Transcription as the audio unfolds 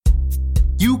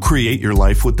You create your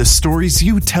life with the stories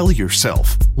you tell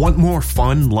yourself. Want more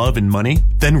fun, love, and money?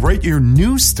 Then write your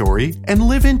new story and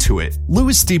live into it.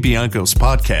 Louis DiBianco's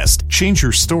podcast, Change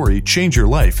Your Story, Change Your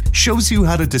Life, shows you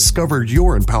how to discover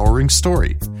your empowering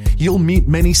story. You'll meet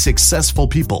many successful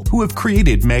people who have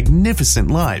created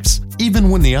magnificent lives, even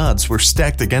when the odds were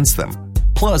stacked against them.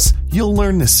 Plus, you'll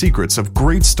learn the secrets of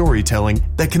great storytelling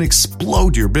that can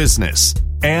explode your business.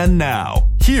 And now,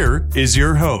 here is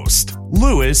your host,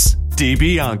 Louis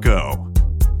DiBianco.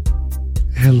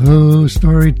 Hello,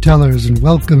 storytellers, and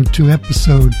welcome to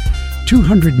episode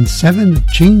 207 of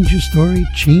Change Your Story,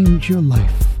 Change Your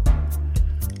Life.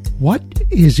 What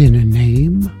is in a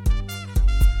name?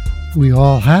 We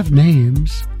all have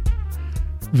names.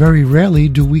 Very rarely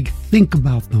do we think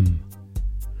about them.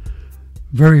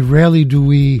 Very rarely do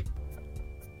we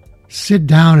sit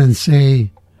down and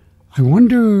say, I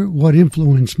wonder what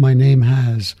influence my name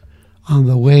has on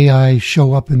the way I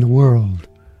show up in the world.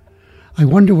 I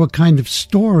wonder what kind of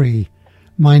story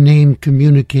my name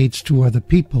communicates to other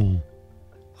people.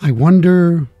 I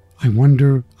wonder.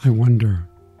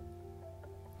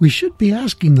 We should be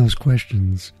asking those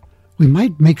questions. We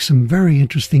might make some very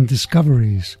interesting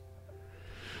discoveries.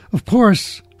 Of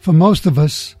course, for most of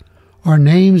us, our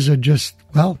names are just,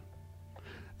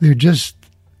 they're just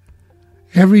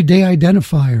everyday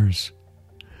identifiers.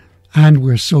 And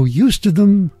we're so used to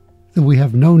them that we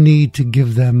have no need to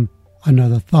give them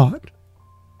another thought.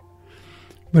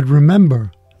 But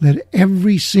remember that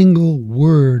every single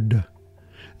word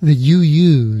that you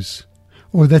use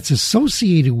or that's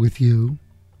associated with you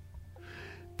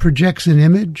projects an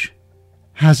image,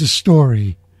 has a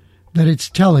story that it's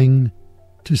telling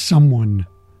to someone.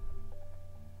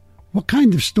 What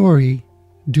kind of story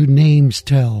do names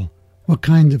tell? What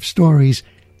kind of stories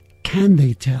can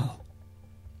they tell?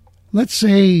 Let's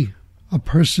say a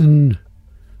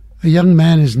young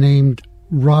man is named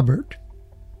Robert.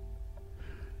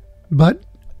 But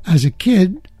as a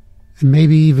kid, and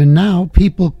maybe even now,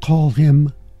 people call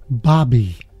him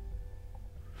Bobby.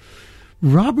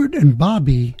 Robert and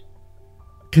Bobby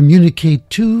communicate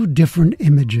two different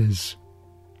images.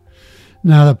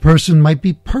 Now, the person might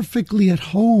be perfectly at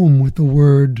home with the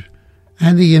word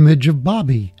and the image of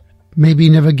Bobby, maybe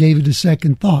never gave it a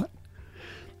second thought.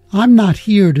 I'm not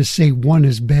here to say one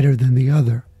is better than the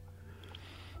other.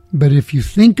 But if you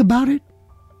think about it,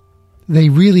 they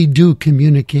really do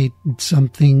communicate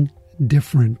something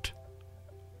different.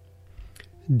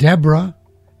 Deborah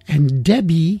and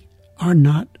Debbie are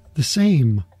not the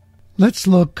same. Let's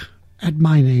look at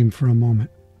my name for a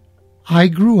moment. I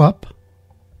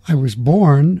was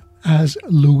born as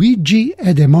Luigi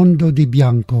Edmondo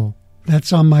DiBianco.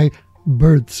 That's on my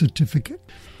birth certificate.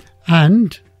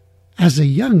 And as a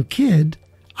young kid,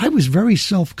 I was very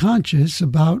self-conscious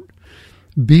about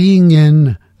being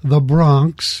in the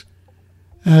Bronx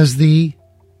as the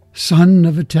son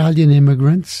of Italian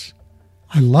immigrants.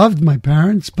 I loved my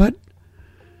parents, but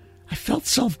I felt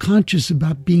self-conscious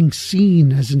about being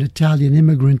seen as an Italian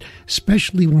immigrant,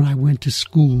 especially when I went to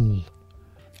school.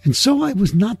 And so I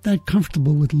was not that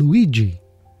comfortable with Luigi.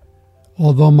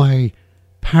 Although my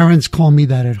parents called me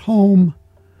that at home,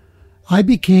 I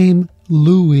became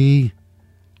Louis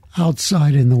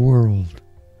outside in the world.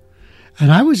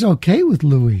 And I was okay with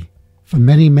Louis for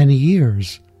many, many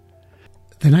years.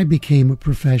 Then I became a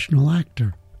professional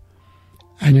actor.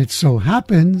 And it so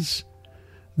happens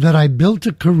that I built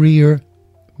a career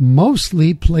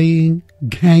mostly playing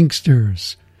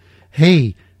gangsters.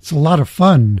 Hey, it's a lot of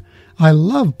fun. I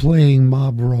love playing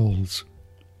mob roles.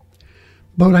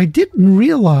 But I didn't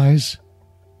realize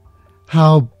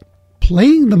how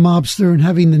playing the mobster and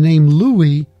having the name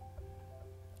Louis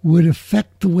would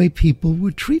affect the way people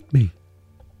would treat me.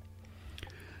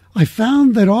 I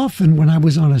found that often when I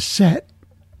was on a set,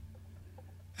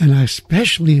 and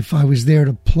especially if I was there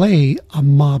to play a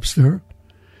mobster,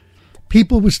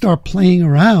 people would start playing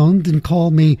around and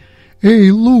call me,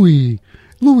 hey, Louis,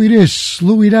 Louis this,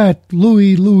 Louis that,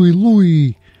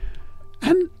 Louis.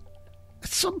 And at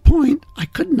some point, I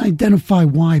couldn't identify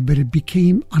why, but it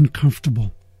became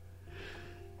uncomfortable.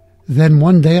 Then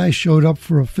one day I showed up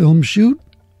for a film shoot,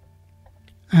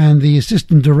 and the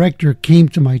assistant director came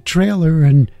to my trailer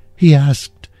and he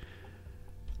asked,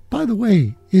 by the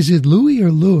way, is it Louis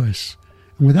or Louis?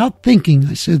 And without thinking,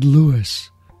 I said Louis.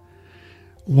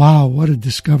 Wow, what a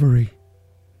discovery.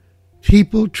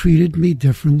 People treated me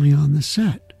differently on the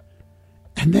set.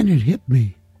 And then it hit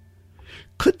me.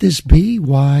 Could this be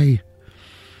why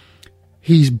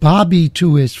he's Bobby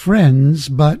to his friends,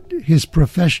 but his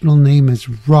professional name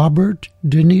is Robert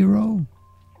De Niro?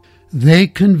 They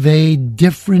convey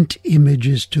different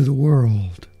images to the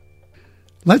world.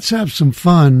 Let's have some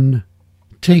fun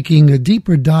taking a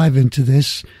deeper dive into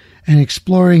this and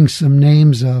exploring some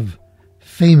names of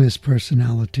famous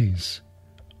personalities.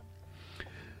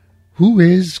 Who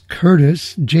is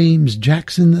Curtis James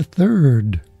Jackson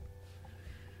III?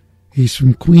 He's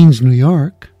from Queens, New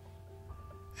York,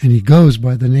 and he goes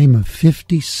by the name of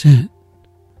 50 Cent.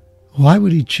 Why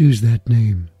would he choose that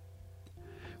name?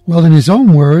 Well, in his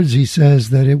own words, he says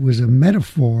that it was a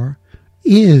metaphor,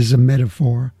 is a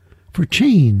metaphor for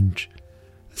change.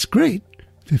 That's great.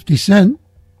 50 Cent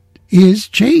is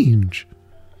change.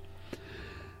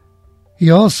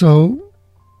 He also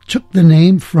took the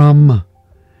name from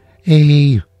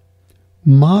a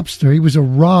mobster. He was a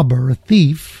robber, a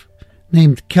thief,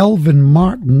 named Kelvin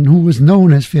Martin, who was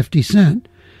known as 50 Cent.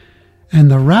 And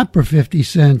the rapper 50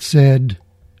 Cent said,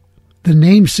 "The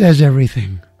name says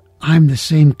everything. I'm the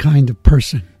same kind of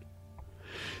person."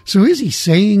 So is he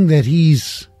saying that he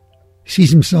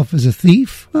sees himself as a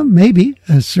thief? Well, maybe,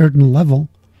 at a certain level.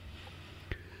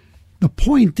 The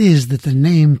point is that the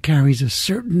name carries a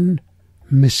certain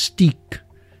mystique.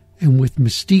 And with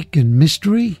mystique and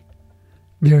mystery,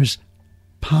 there's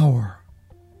power.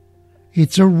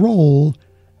 It's a role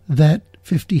that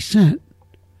 50 Cent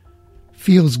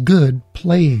feels good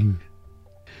playing.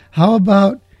 How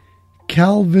about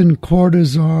Calvin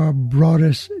Cortazar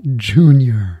Broadus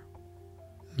Jr.?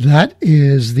 That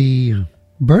is the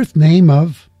birth name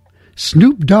of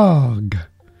Snoop Dogg.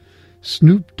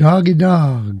 Snoop Doggy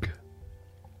Dogg.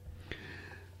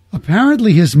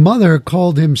 Apparently his mother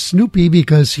called him Snoopy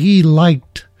because he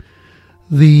liked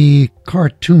the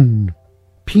cartoon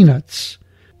Peanuts.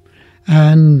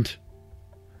 And,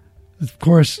 of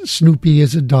course, Snoopy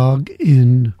is a dog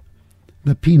in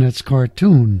the Peanuts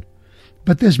cartoon.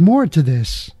 But there's more to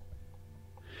this.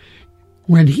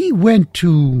 When he went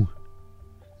to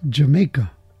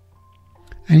Jamaica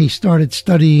and he started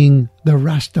studying the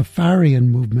Rastafarian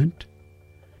movement,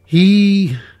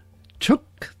 he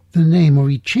took the name, or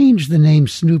he changed the name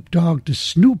Snoop Dogg to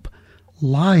Snoop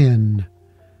Lion,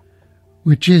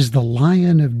 which is the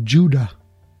Lion of Judah.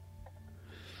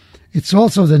 It's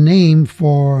also the name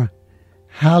for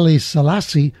Haile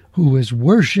Selassie, who is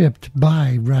worshipped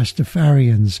by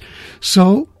Rastafarians.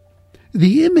 So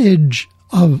the image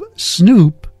of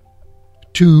Snoop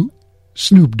to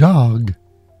Snoop Dogg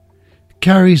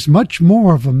carries much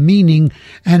more of a meaning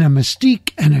and a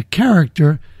mystique and a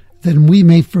character than we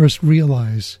may first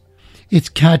realize. It's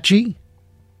catchy.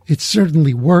 It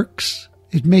certainly works.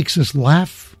 It makes us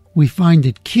laugh. We find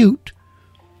it cute.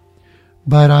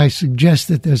 But I suggest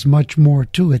that there's much more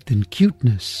to it than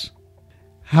cuteness.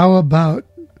 How about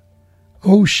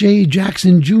O'Shea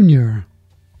Jackson Jr.,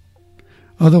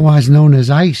 otherwise known as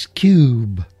Ice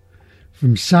Cube,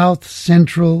 from South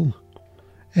Central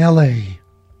L.A.?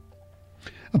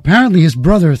 Apparently his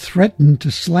brother threatened to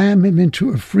slam him into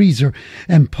a freezer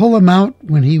and pull him out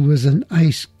when he was an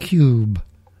ice cube.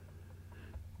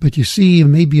 But you see, it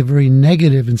may be a very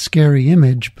negative and scary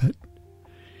image, but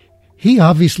he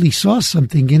obviously saw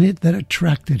something in it that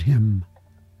attracted him.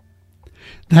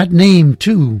 That name,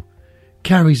 too,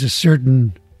 carries a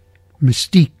certain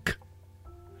mystique.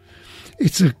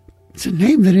 It's a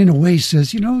name that in a way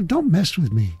says, don't mess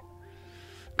with me,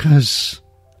 'cause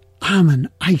I'm an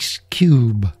ice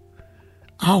cube.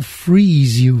 I'll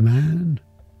freeze you, man.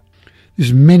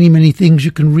 There's many, many things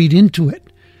you can read into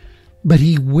it, but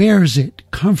he wears it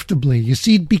comfortably. You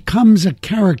see, it becomes a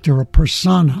character, a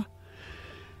persona.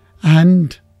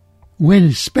 And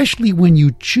especially when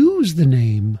you choose the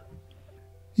name,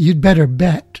 you'd better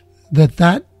bet that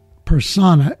that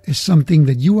persona is something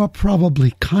that you are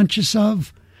probably conscious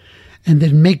of and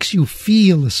that makes you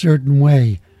feel a certain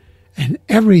way. And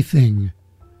everything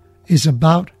is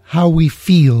about how we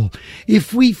feel.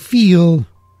 If we feel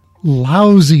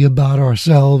lousy about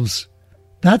ourselves,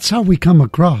 that's how we come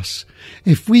across.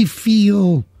 If we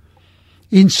feel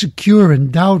insecure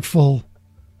and doubtful,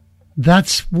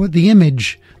 that's what the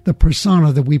image, the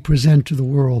persona that we present to the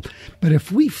world. But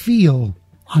if we feel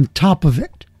on top of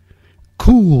it,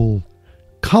 cool,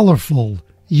 colorful,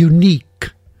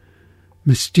 unique,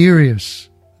 mysterious,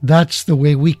 that's the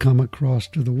way we come across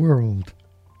to the world.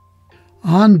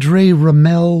 Andre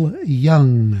Ramel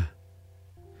Young,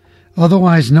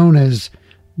 otherwise known as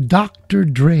Dr.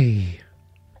 Dre.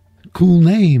 Cool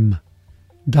name,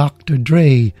 Dr.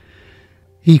 Dre.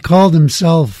 He called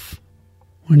himself,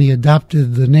 when he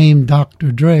adopted the name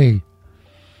Dr. Dre,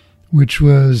 which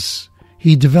was,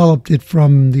 he developed it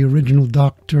from the original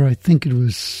doctor, I think it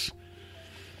was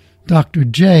Dr.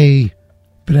 J,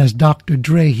 but as Dr.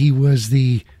 Dre, he was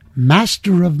the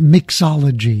master of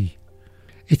mixology.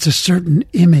 It's a certain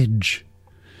image.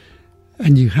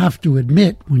 And you have to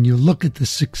admit, when you look at the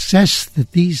success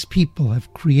that these people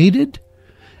have created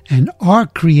and are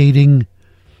creating,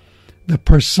 the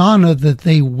persona that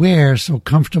they wear so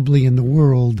comfortably in the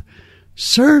world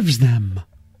serves them.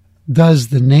 Does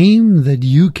the name that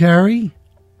you carry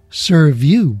serve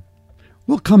you?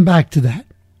 We'll come back to that.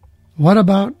 What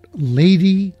about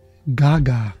Lady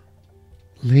Gaga?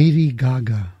 Lady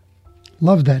Gaga.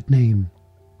 Love that name.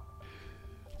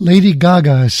 Lady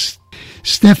Gaga,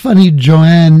 Stephanie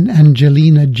Joanne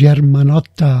Angelina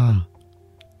Germanotta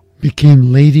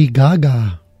became Lady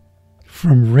Gaga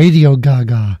from Radio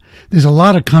Gaga. There's a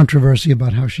lot of controversy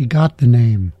about how she got the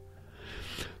name.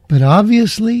 But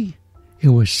obviously, it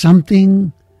was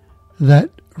something that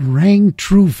rang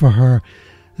true for her,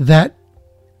 that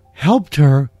helped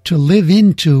her to live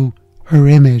into her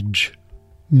image,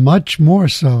 much more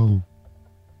so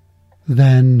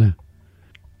than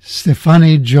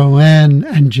Stefani Joanne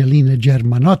Angelina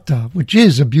Germanotta, which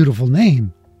is a beautiful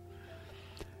name.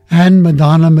 And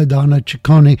Madonna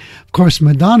Ciccone. Of course,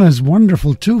 Madonna is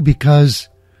wonderful too, because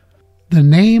the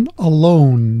name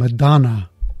alone, Madonna,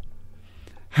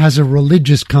 has a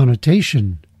religious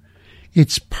connotation.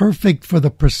 It's perfect for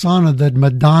the persona that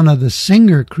Madonna the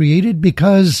singer created,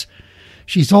 because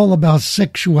she's all about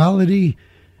sexuality,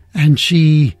 and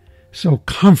she so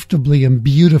comfortably and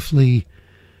beautifully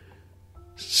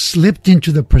slipped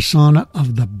into the persona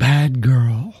of the bad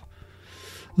girl,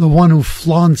 the one who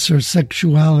flaunts her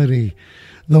sexuality,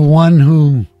 the one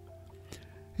who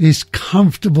is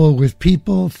comfortable with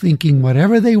people thinking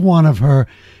whatever they want of her,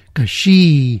 because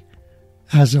she,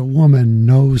 as a woman,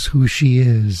 knows who she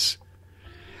is.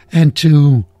 And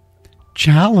to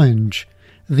challenge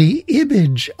the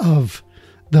image of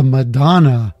the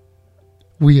Madonna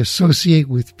we associate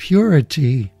with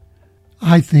purity,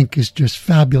 I think is just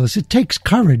fabulous. It takes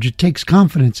courage. It takes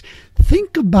confidence.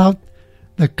 Think about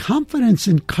the confidence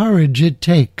and courage it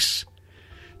takes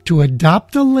to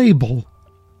adopt a label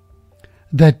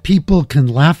that people can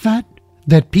laugh at,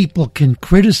 that people can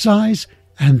criticize,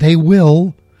 and they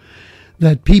will,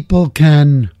 that people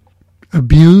can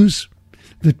abuse,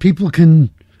 that people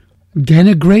can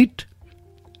denigrate,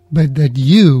 but that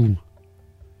you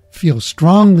feel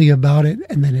strongly about it,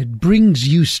 and then it brings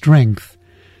you strength.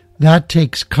 That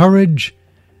takes courage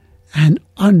and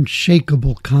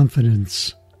unshakable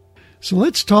confidence. So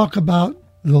let's talk about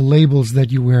the labels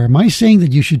that you wear. Am I saying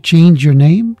that you should change your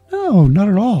name? No, not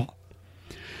at all.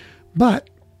 But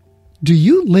do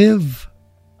you live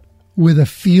with a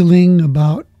feeling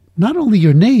about not only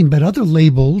your name, but other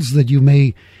labels that you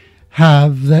may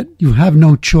have, that you have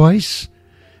no choice?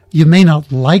 You may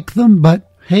not like them,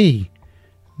 but hey,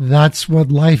 that's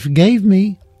what life gave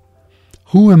me.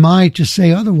 Who am I to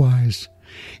say otherwise?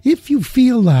 If you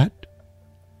feel that,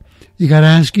 you got to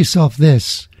ask yourself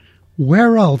this: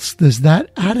 where else does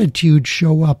that attitude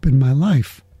show up in my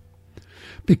life?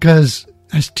 Because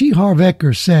as T. Harv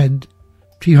Eker said,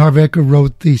 T. Harv Eker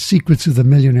wrote The Secrets of the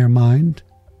Millionaire Mind.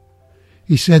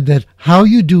 He said that how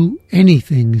you do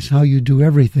anything is how you do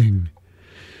everything.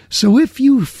 So if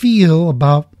you feel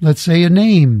about, let's say, a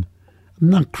name, I'm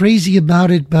not crazy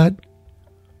about it, but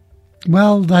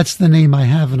well, that's the name I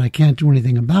have and I can't do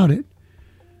anything about it,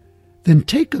 then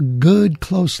take a good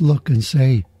close look and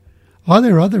say, are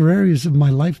there other areas of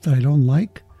my life that I don't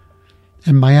like?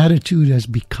 And my attitude has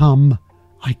become,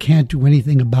 I can't do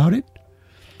anything about it?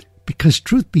 Because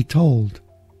truth be told, it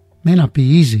may not be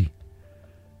easy,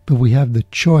 but we have the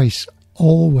choice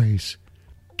always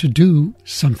to do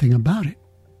something about it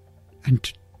and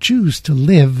to choose to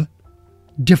live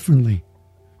differently,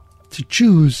 to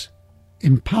choose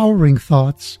empowering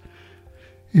thoughts,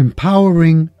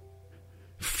 empowering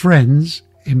friends,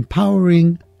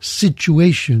 empowering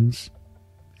situations,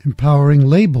 empowering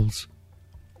labels,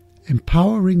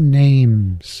 empowering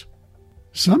names.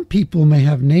 Some people may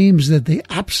have names that they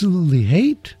absolutely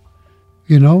hate.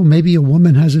 You know, maybe a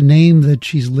woman has a name that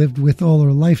she's lived with all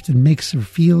her life that makes her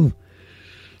feel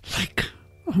like,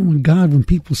 oh my God, when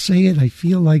people say it, I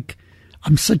feel like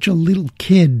I'm such a little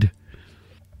kid.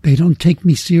 They don't take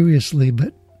me seriously,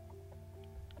 but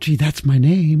gee, that's my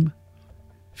name.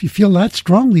 If you feel that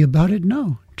strongly about it,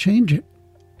 no, change it.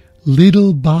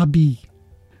 Little Bobby.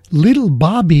 Little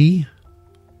Bobby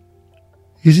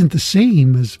isn't the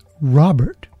same as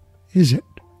Robert, is it?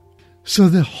 So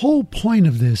the whole point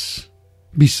of this,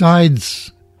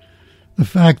 besides the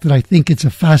fact that I think it's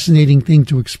a fascinating thing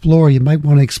to explore, you might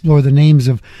want to explore the names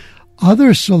of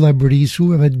other celebrities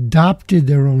who have adopted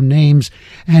their own names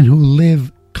and who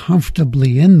live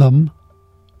comfortably in them,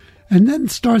 and then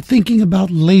start thinking about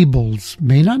labels.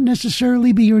 May not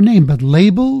necessarily be your name, but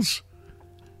labels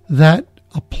that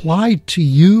apply to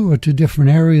you or to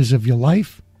different areas of your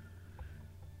life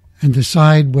and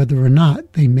decide whether or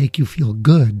not they make you feel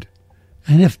good.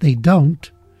 And if they don't,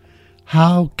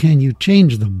 how can you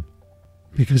change them?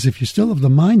 Because if you still have the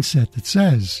mindset that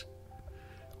says,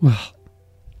 well,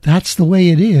 that's the way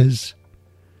it is,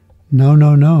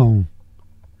 no.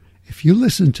 If you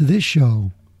listen to this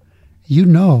show, you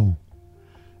know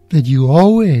that you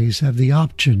always have the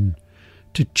option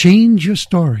to change your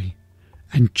story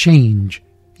and change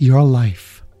your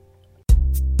life.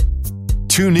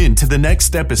 Tune in to the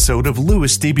next episode of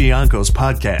Louis DiBianco's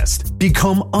podcast.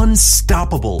 Become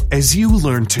unstoppable as you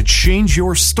learn to change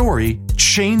your story,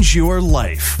 change your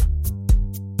life.